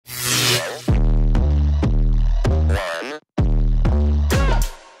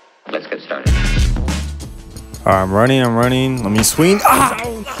I'm running. Let me swing. Ah!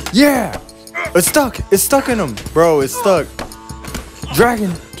 Yeah! It's stuck. It's stuck in him. Bro, it's stuck.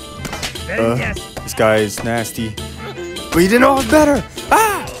 Dragon. This guy is nasty. But he didn't know it was better.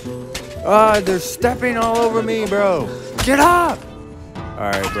 Ah! They're stepping all over me, bro. Get up!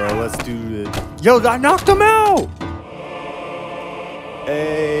 Alright, bro. Let's do this. Yo, I knocked him out!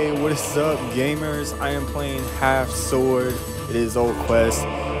 Hey, what is up, gamers? I am playing Half Sword. It is Old Quest.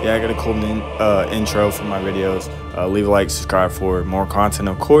 Yeah, I got a cool intro for my videos. Leave a like, subscribe for more content,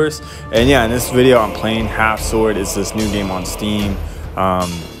 of course. And yeah, in this video, I'm playing Half Sword. It's this new game on Steam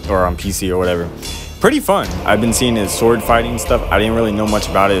or on PC or whatever. Pretty fun. I've been seeing this sword fighting stuff. I didn't really know much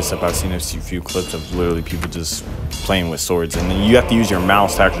about it, except I've seen a few clips of literally people just playing with swords. And then you have to use your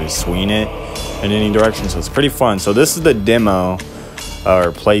mouse to actually swing it in any direction. So it's pretty fun. So this is the demo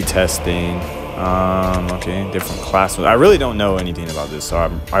or play testing. Okay, different classes. I really don't know anything about this, so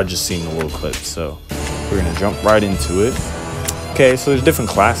I've just seen the little clips. So we're gonna jump right into it. Okay, so there's different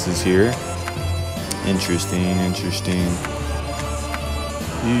classes here. Interesting.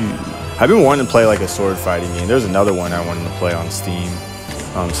 I've been wanting to play like a sword fighting game. There's another one I wanted to play on Steam.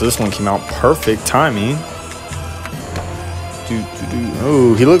 So this one came out perfect timing.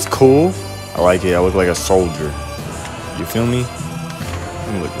 Oh, he looks cool. I like it. I look like a soldier. You feel me?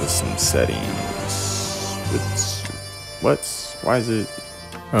 Let me look at some settings. Why is it?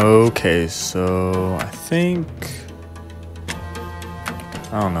 Okay, so I think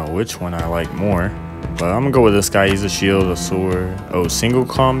I don't know which one I like more, but I'm gonna go with this guy. He's a shield, a sword. Oh, single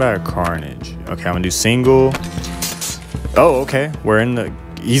combat carnage. Okay, I'm gonna do single. Oh, okay. We're in the.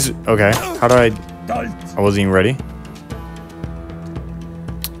 He's okay. How do I wasn't even ready.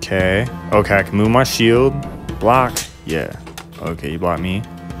 Okay, I can move my shield. Block. Yeah. Okay, you blocked me.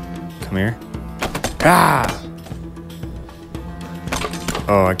 Come here. Ah!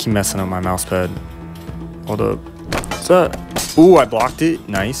 Oh, I keep messing up my mouse pad. Hold up. What's up? Ooh, I blocked it.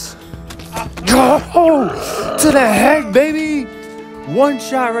 Nice. Oh! To the heck, baby! One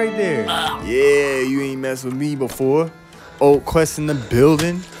shot right there. Yeah, you ain't messed with me before. Old Quest in the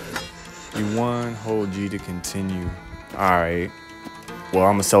building. You won. Hold G to continue. Alright. Well,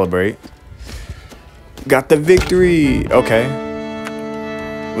 I'm gonna celebrate. Got the victory. Okay.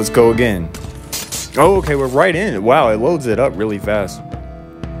 Let's go again. Oh, okay, we're right in it. Wow, it loads it up really fast.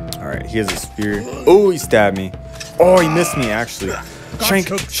 All right, he has a spear. Oh, he stabbed me. Oh, he missed me, actually. Shank.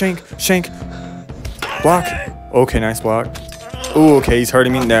 Block. Okay, nice block. Oh, okay, he's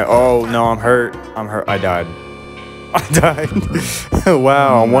hurting me now. Oh, no, I'm hurt. I died.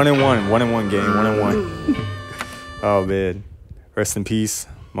 Wow, 1-1. 1-1 game, 1-1. Oh, man. Rest in peace.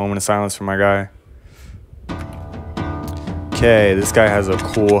 Moment of silence for my guy. Okay, this guy has a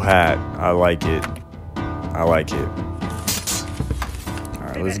cool hat. I like it.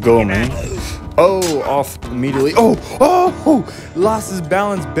 Alright, let's go, man. Oh, off immediately. Oh, lost his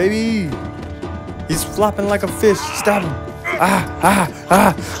balance, baby. He's flopping like a fish. Stab him.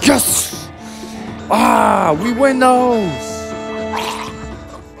 Yes. We win those.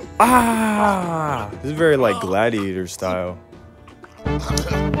 This is very like gladiator style.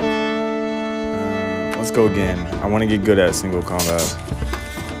 Let's go again. I want to get good at single combat.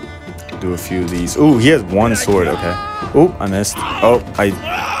 Do a few of these. Ooh, he has one sword. Okay. Oh, I missed. Oh,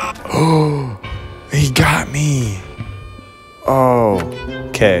 he got me. Oh,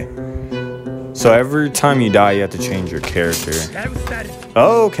 okay. So every time you die, you have to change your character.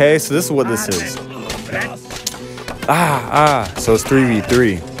 Oh, okay. So this is what this is. So it's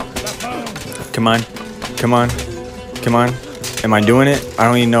 3v3. Come on. Am I doing it? I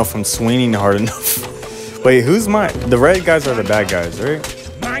don't even know if I'm swinging hard enough. Wait, the red guys are the bad guys, right?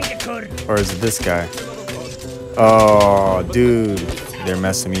 Or is it this guy? Oh, dude. They're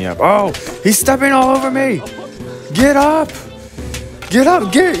messing me up. Oh, he's stepping all over me. Get up.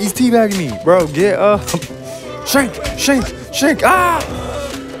 He's teabagging me. Bro, get up. Shank.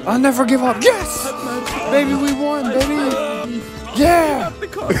 I'll never give up. Yes. Baby, we won, baby. Yeah.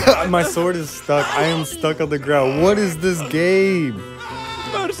 My sword is stuck. I am stuck on the ground. What is this game?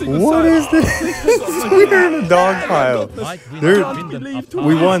 What is this? We're in a dog pile.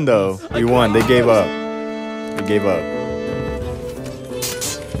 We won, though. We won. They gave up.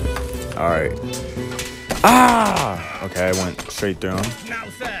 Alright. Okay, I went straight through him.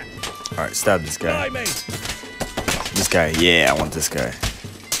 Alright, stab this guy. Yeah, I want this guy.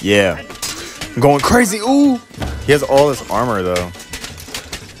 Yeah. I'm going crazy. Ooh. He has all this armor, though.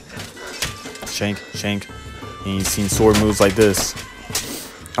 Shank. He's seen sword moves like this.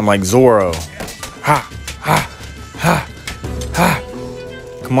 I'm like Zoro. Ha.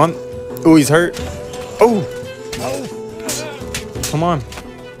 Come on. Oh, he's hurt. Oh. Come on.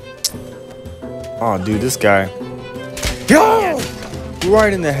 Oh, dude, this guy. Yo!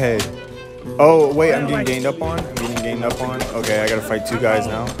 Right in the head. Oh, wait, I'm getting gained up on. Okay, I gotta fight 2 guys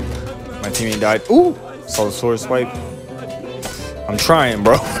now. My teammate died. Ooh! Saw the sword swipe. I'm trying,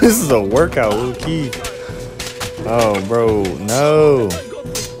 bro. This is a workout, low key. Oh, bro, no.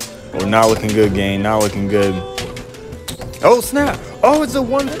 Oh, not looking good, game. Not looking good. Oh, snap. Oh, it's a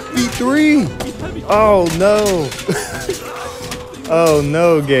 1v3. Oh, no. Oh,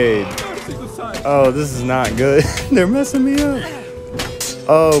 no, Gabe. Oh, this is not good. They're messing me up.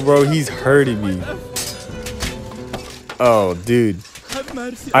 Oh, bro, he's hurting me. Oh, dude.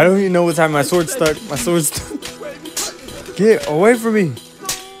 I don't even know what's happening. My sword's stuck. Get away from me.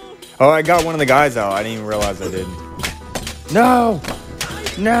 Oh, I got one of the guys out. I didn't even realize I did. No.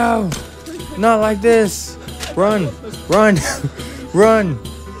 No. Not like this. Run. Run. Run.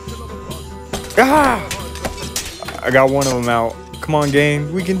 Ah. I got one of them out. Come on,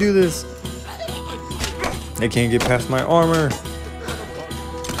 game. We can do this. They can't get past my armor.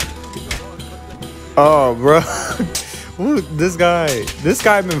 Oh, bro. Ooh, this guy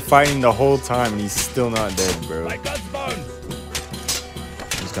I've been fighting the whole time and he's still not dead, bro. I'm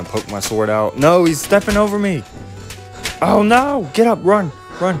just gonna poke my sword out. No, he's stepping over me. Oh no, get up, run.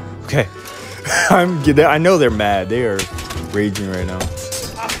 Okay. I know they're mad. They are raging right now.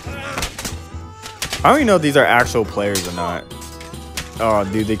 I don't even know if these are actual players or not. Oh,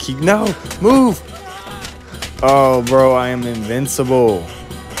 dude, they keep, no, move. Oh, bro, I am invincible.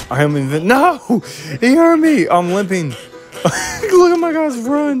 No, he hurt me. I'm limping. Look at my guys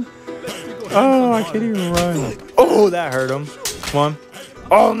run. Oh, I can't even run. Oh, that hurt him. Come on.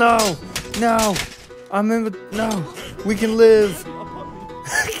 Oh, no. No, we can live.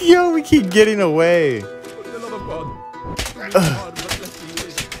 Yo, we keep getting away.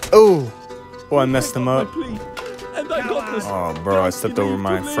 Oh, I messed him up. Oh, bro, I stepped over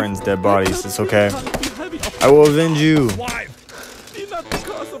my friend's dead bodies. It's okay. I will avenge you.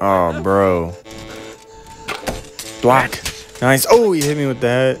 Oh, bro. Block. Nice. Oh, he hit me with the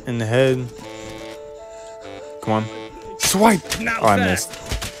head in the head. Come on. Swipe. Oh, I missed.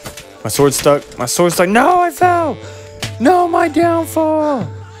 My sword's stuck. No, I fell. No, my downfall.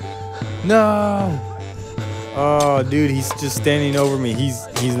 No. Oh, dude, he's just standing over me. He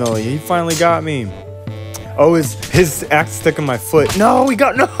finally got me. Oh, his axe stuck in my foot. No, he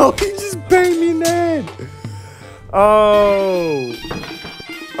just banged me in the head. Oh,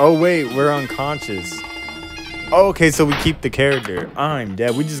 wait, we're unconscious. Oh, okay, so we keep the character. I'm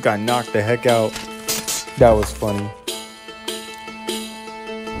dead. We just got knocked the heck out. That was funny.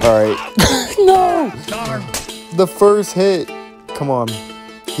 All right. No. The first hit. Come on.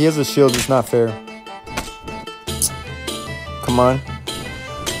 He has a shield. It's not fair. Come on.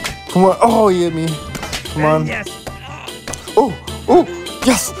 Oh, he hit me. Come on. Oh,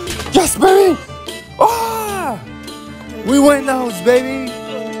 yes, baby. Ah, we win those, baby.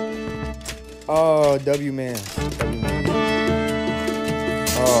 Oh, W man.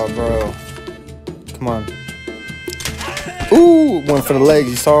 Oh, bro. Come on. Ooh, one for the legs.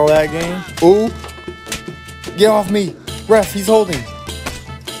 You saw that game? Ooh. Get off me. Ref, he's holding.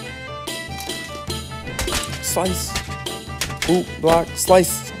 Slice. Ooh, block.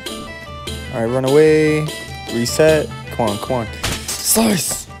 Slice. All right, run away. Reset. Come on.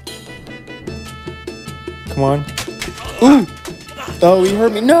 Slice. Come on. Ooh. Oh, he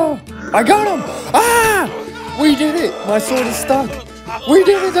hurt me. No. I got him. Ah! We did it. My sword is stuck. We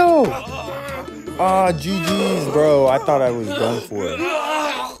did it, though. Ah, GG's, bro. I thought I was done for it.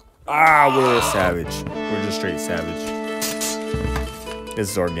 Ah, we're a savage. We're just straight savage. This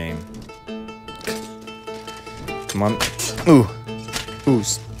is our game. Come on. Ooh.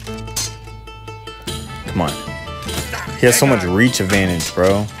 Come on. He has so much reach advantage,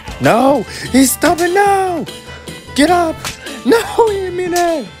 bro. No! He's stubborn! No! Get up! No! He hit me in the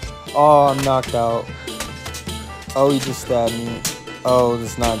head! Oh, I'm knocked out. Oh, he just stabbed me. Oh,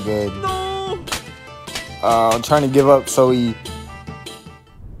 that's not good. No! I'm trying to give up so he...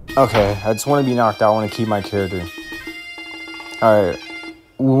 Okay, I just want to be knocked out. I want to keep my character. Alright.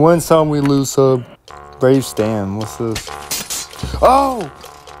 We win some, we lose some. Brave Stan. What's this? Oh!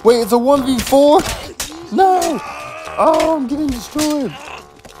 Wait, it's a 1v4? No! Oh, I'm getting destroyed.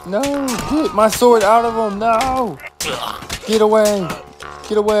 No, get my sword out of him. No! Get away.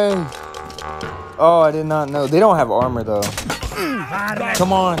 Oh, I did not know. They don't have armor, though.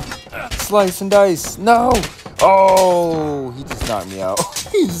 Come on. Slice and dice. No! Oh, he just knocked me out.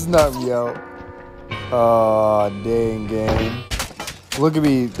 Oh, dang, game. Look at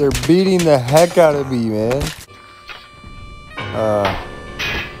me. They're beating the heck out of me, man.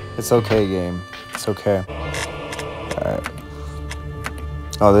 It's okay, game. It's okay. Alright.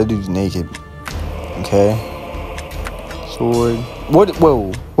 Oh, that dude's naked. Okay. Sword. What?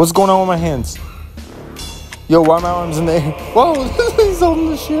 Whoa. What's going on with my hands? Yo, why are my arms in the air? Whoa, he's holding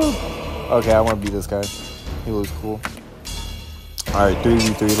the shield. Okay, I want to beat this guy. He looks cool. Alright,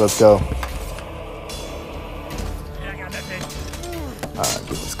 3v3, let's go. Get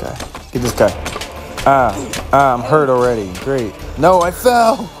this guy. Get this guy. I'm hurt already. Great. No, I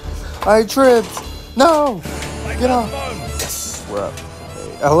fell. I tripped. No. Get off. Yes, we're up.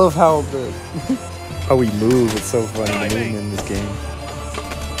 Okay. I love how how we move. It's so funny, the movement in this game.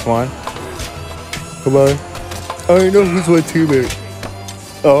 Come on. Come on. I know who's my teammate.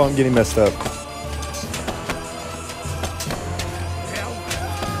 Oh, I'm getting messed up.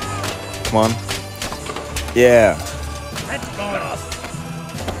 Come on. Yeah.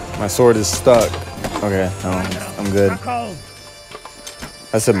 My sword is stuck. Okay, no, I'm good.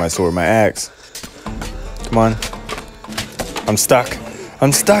 I said my sword, my axe. Come on. I'm stuck.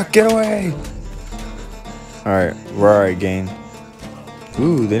 I'm stuck. Get away. Alright, we're alright, Gain.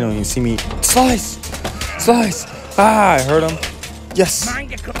 Ooh, they don't even see me. Slice! Slice! Ah, I hurt him. Yes.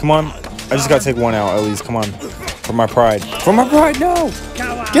 Come on. I just gotta take one out at least. Come on. For my pride. For my pride, no!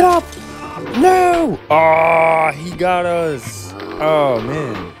 Get up! No! Oh, he got us. Oh,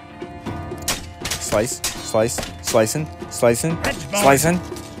 man. Slice. Slice. Slicing. Slicing. Slicing.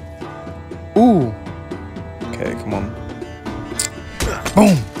 Ooh. Okay, come on.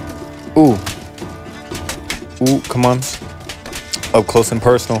 Boom. Ooh. Ooh, come on. Up close and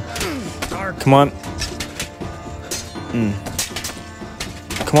personal. Come on.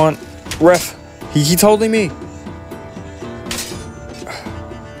 Come on. Ref. He's holding me.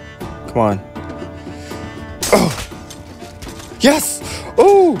 Come on. Oh. Yes.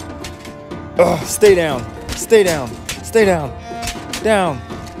 Ooh. Stay down. Stay down. Stay down. Down.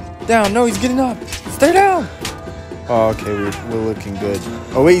 Down. No, he's getting up. Stay down. Oh, okay, we're looking good.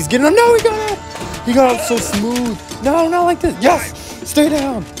 Oh, wait, he's getting up. No, he got up. He got up so smooth. No, not like this. Yes. Stay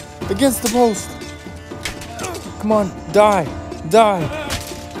down. Against the post. Come on. Die. Die.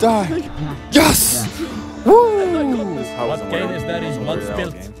 Die. Yes. Woo. What gain is there in blood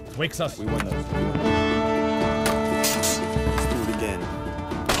spilled? Wakes us. We won those. Let's do it again.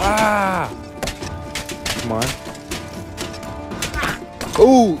 Ah. Come on.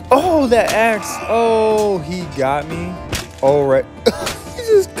 Ooh. Oh, that axe. Oh, he got me. All right. He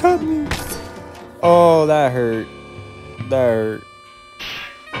just cut me. Oh, that hurt. That hurt.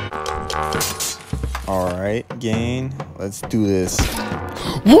 Alright, Gain. Let's do this.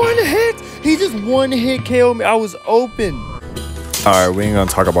 One hit! He just one hit KO'd me. I was open. Alright, we ain't gonna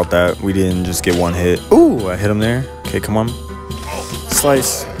talk about that. We didn't just get one hit. Ooh, I hit him there. Okay, come on.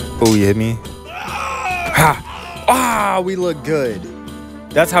 Slice. Oh, you hit me. Ha! Ah, we look good.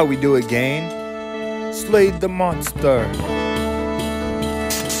 That's how we do it, Gain. Slayed the monster.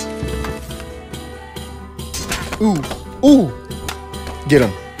 Ooh, ooh. Get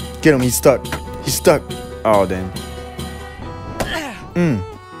him. Get him. He's stuck. He's stuck. Oh, damn.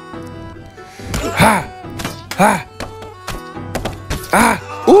 Ha. Ha. Ah.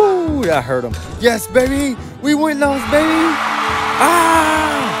 Ooh, that hurt him. Yes, baby. We win those, baby.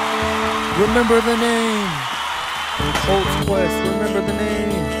 Ah. Remember the name. Colts Quest. Remember the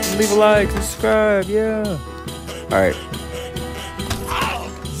name. Leave a like. Subscribe. Yeah. All right.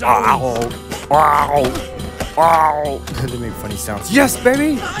 Ow. Wow. Wow. They make funny sounds. Yes,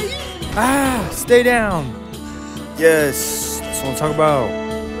 baby. Ah, stay down. Yes, that's what I'm talking about.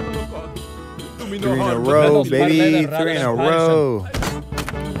 3 in a row, baby. 3 in a row.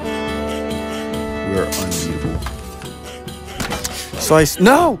 We're unbeatable. Slice.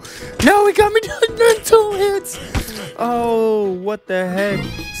 No, no, he got me done 2 hits. Oh, what the heck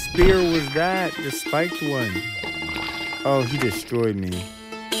spear was that? The spiked one. Oh, he destroyed me.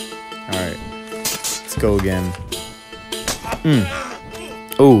 All right. Let's go again.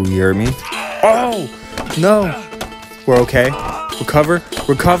 Oh, you heard me? Oh, no. We're okay. Recover.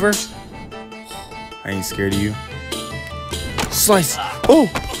 Recover. I ain't scared of you. Slice. Oh,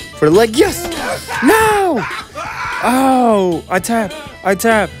 for the leg. Yes. No. Oh, I tap. I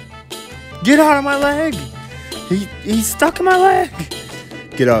tap. Get out of my leg. He's stuck in my leg.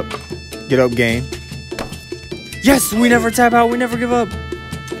 Get up. Get up, Gain. Yes, we never tap out. We never give up.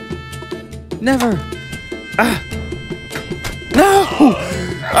 Never. Ah. No.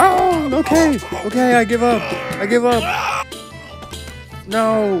 Oh, okay. Okay, I give up. I give up.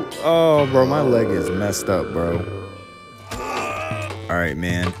 No. Oh, bro, my leg is messed up, bro. All right,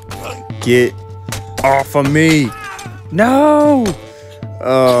 man. Get off of me. No.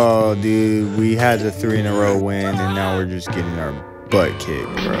 Oh, dude. We had the 3 in a row win, and now we're just getting our butt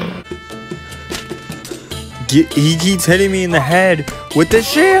kicked, bro. He keeps hitting me in the head with the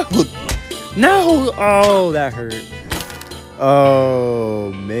shield. No! Oh, that hurt.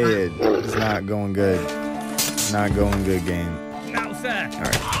 Oh, man. It's not going good. It's not going good, game. Now, sir. All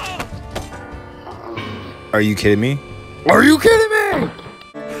right. Are you kidding me? Are you kidding me?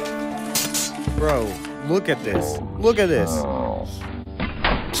 Bro, look at this. Look at this.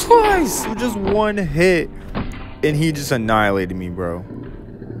 Twice! With just one hit. And he just annihilated me, bro.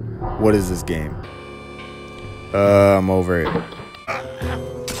 What is this game? I'm over it.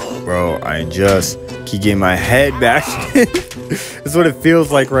 Bro, I just keep getting my head back. That's what it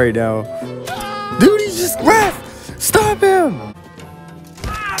feels like right now. Dude, he's just ref! Stop him!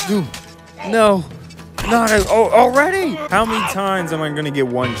 Dude, no. Not already? How many times am I gonna get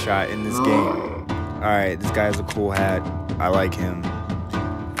one shot in this game? Alright, this guy has a cool hat. I like him.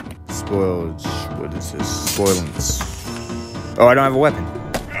 Spoiled. What is this? Spoilance. Oh, I don't have a weapon.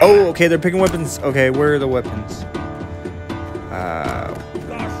 Oh, okay, they're picking weapons. Okay, where are the weapons?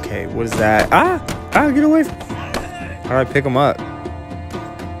 Okay, what is that? Get away from me. How do I pick them up?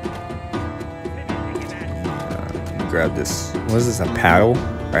 Let me grab this. What is this, a paddle?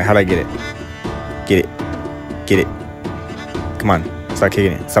 Alright, how do I get it? Get it. Get it. Come on. Stop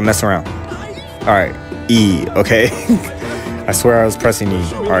kicking it. Stop messing around. Alright. E. Okay. I swear I was pressing E.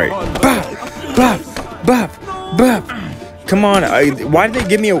 Alright. Bop! Bop! Bop! Bop! Come on. Why did they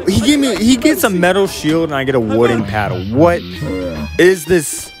give me a... He gets a metal shield and I get a wooden paddle. What is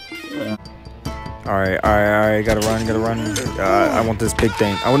this? Alright. Gotta run. I want this big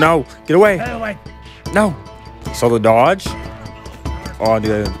thing. Oh, no. Get away. No. So the dodge? Oh,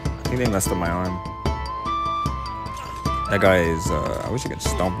 dude. I think they messed up my arm. That guy is, I wish I could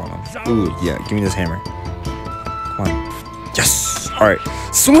stomp on him. Ooh, yeah, give me this hammer. Come on. Yes! Alright.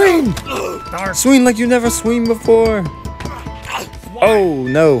 Swing! Swing like you never swing before. Oh,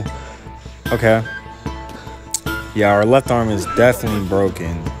 no. Okay. Yeah, our left arm is definitely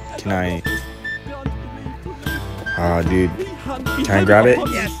broken. Can I... Oh, dude. Can I grab it?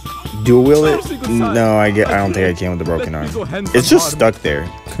 Dual wield it? No, I don't think I can with the broken arm. It's just stuck there.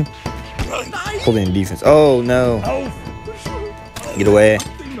 Holding defense. Oh, no. Get away.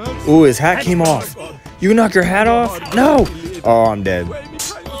 Ooh, his hat came off. You knock your hat off? No. Oh, I'm dead.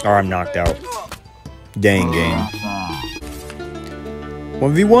 Or I'm knocked out. Dang game.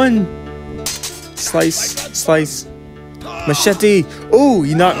 1v1. Slice. Machete. Ooh,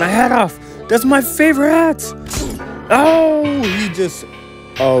 you knocked my hat off. That's my favorite hat. Oh,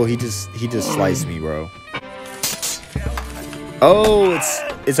 he just sliced me, bro. Oh,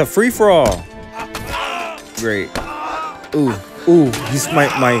 it's a free-for-all. Great. Ooh, he's my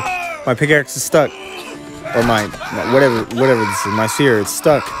pickaxe is stuck. Or my whatever this is, my spear, it's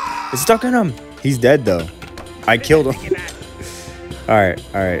stuck. It's stuck in him. He's dead though. I killed him. Alright.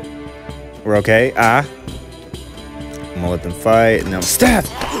 We're okay. I'm gonna let them fight and now stab!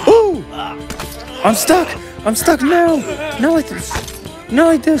 Ooh! I'm stuck! now! Not like this. Not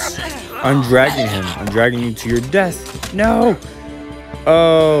like this. I'm dragging him. I'm dragging you to your death. No!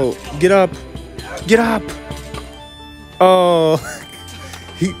 Oh, get up. Oh,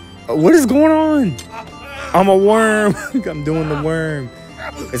 what is going on? I'm a worm. I'm doing the worm.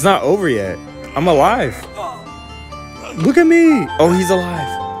 It's not over yet. I'm alive. Look at me. Oh, he's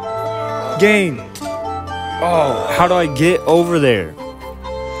alive. Game. Oh, how do I get over there?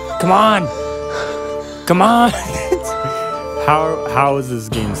 Come on. How is this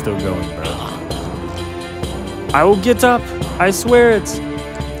game still going, bro? I will get up. I swear it.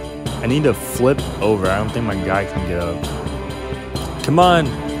 I need to flip over. I don't think my guy can get up. Come on.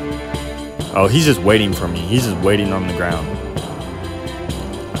 Oh, he's just waiting for me. He's just waiting on the ground.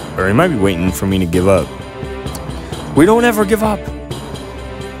 Or he might be waiting for me to give up. We don't ever give up.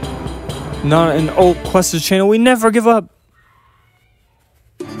 Not in Old Quest's channel. We never give up.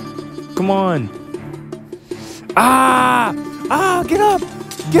 Come on.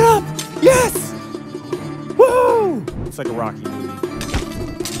 Get up. Yes. Woo. It's like a Rocky movie.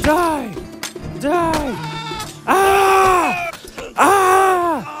 Die!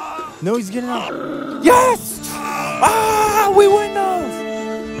 No, he's getting up. Yes! We win those!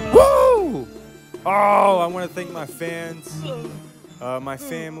 Woo! Oh, I want to thank my fans, my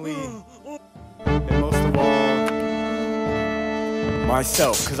family, and most of all,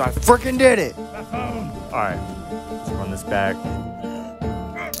 myself, because I freaking did it! Alright, let's run this back.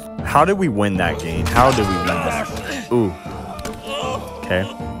 How did we win that game? How did we win that? Ooh. Okay.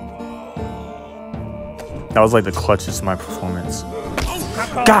 That was like the clutchest of my performance.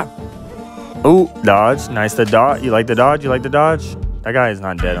 God! Ooh, dodge. Nice to dodge. You like the dodge? That guy is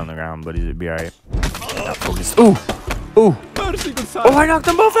not dead on the ground, but he'd be alright. Not focused. Ooh! Oh, I knocked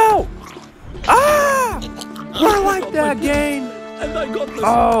them both out! We're like that game! And I got this.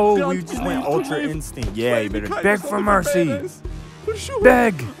 Oh, we just went ultra instinct. Yeah, you better beg for mercy. For sure.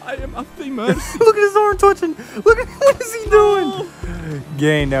 Beg. I am asking mercy. Look at his arm touching. Look at what is he doing?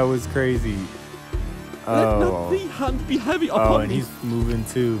 Gang, that was crazy. Let not the hand be heavy upon and me. he's moving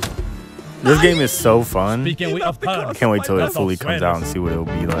too. This game is so fun. Speaking of I can't wait till it fully comes out and see what it'll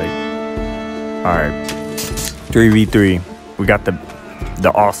be like. All right, 3v3. We got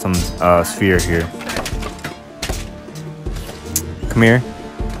the awesome sphere here. Come here.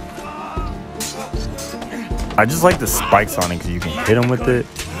 I just like the spikes on it because you can hit them with it.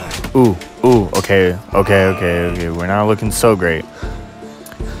 Ooh, okay. We're not looking so great.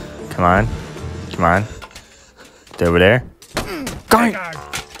 Come on. Stay over there.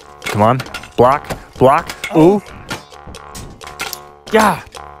 Come on. Block. Ooh. Yeah.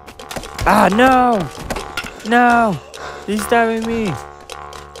 Ah, no. He's stabbing me.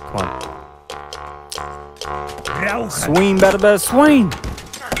 Come on. Swing, better, swing.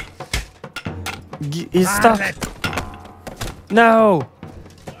 He's stuck. No.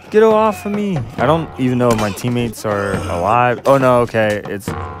 Get off of me. I don't even know if my teammates are alive. Oh, no, okay. Is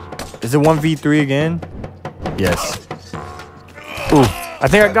it 1v3 again? Yes. Ooh, I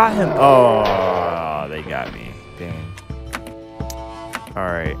think I got him. Oh, they got me. Dang. All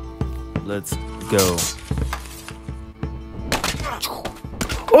right, let's go.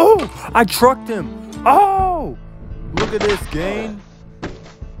 Oh, I trucked him. Oh, look at this game.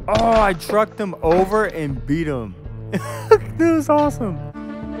 Oh, I trucked him over and beat him. This was awesome.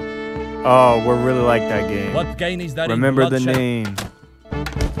 Oh, we're really like that game. What game is that? Remember the name.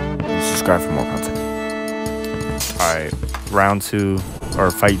 Subscribe for more content. All right, round 2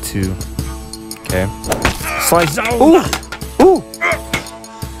 or fight 2. Okay. Slice. Ooh.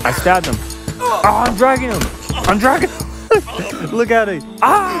 I stabbed him. Oh, I'm dragging him. Look at it.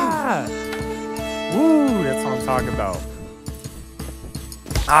 Ah. Woo, that's what I'm talking about.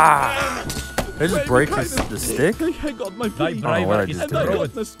 Ah. Did I just break the stick? I got my Oh, what I just did.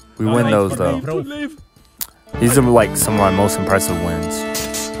 We I win like those to though. live. These are like some of my most impressive wins.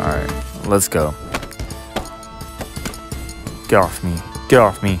 All right, let's go. Get off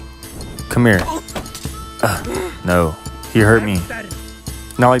me. Come here. No, he hurt me.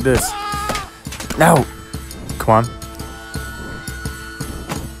 Not like this. No. Come on.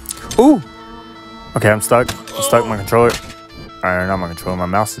 Ooh. Okay, I'm stuck. My controller. Alright, not my controller. My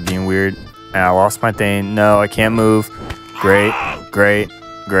mouse is being weird. And I lost my thing. No, I can't move. Great.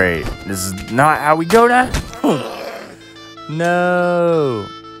 This is not how we go now. No.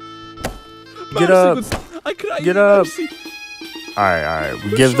 Get up. Get up. Alright.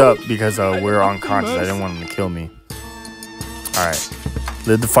 We give up because we're unconscious. I didn't want him to kill me. Alright.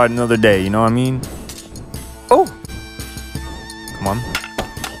 Live to fight another day, you know what I mean? Oh! Come on.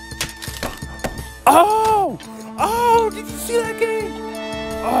 Oh! Oh, did you see that game?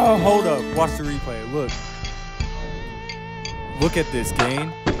 Oh, hold up. Watch the replay. Look at this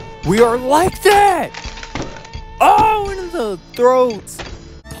game. We are like that! Oh, into the throats.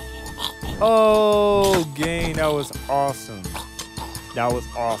 Oh, game. That was awesome. That was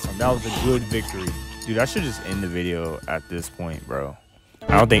a good victory. Dude, I should just end the video at this point, bro.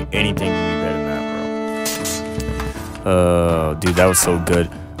 I don't think anything can be better than that, bro. Dude, that was so good.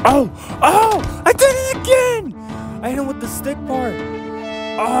 Oh! I did it again! I hit him with the stick part.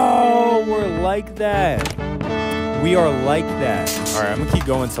 Oh, we're like that. We are like that. All right, I'm gonna keep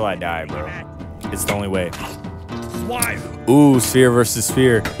going until I die, bro. It's the only way. Ooh, sphere versus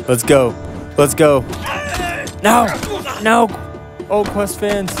sphere. Let's go. No. Old Quest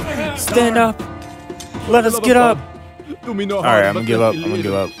fans, stand up. Let us get up. All right, I'm gonna give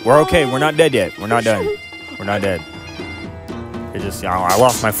up. We're okay. We're not dead yet. We're not done. It just, I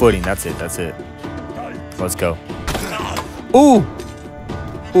lost my footing. That's it. Let's go. Ooh,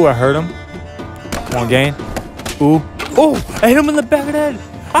 I hurt him. Come on, gang. Ooh, I hit him in the back of the head.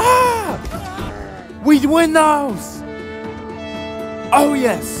 Ah! We win those. Oh,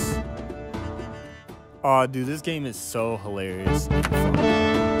 yes. Oh, dude, this game is so hilarious.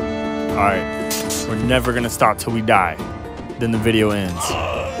 Alright, we're never gonna stop till we die. Then the video ends.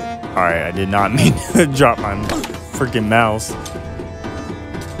 Alright, I did not mean to drop my freaking mouse.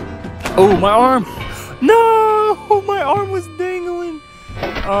 Oh, my arm! No! My arm was dangling!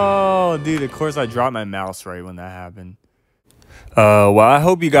 Oh, dude, of course I dropped my mouse right when that happened. Well, I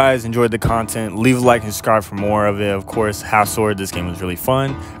hope you guys enjoyed the content. Leave a like and subscribe for more of it. Of course, Half Sword. This game was really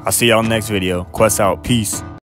fun. I'll see y'all in the next video. Quest out. Peace.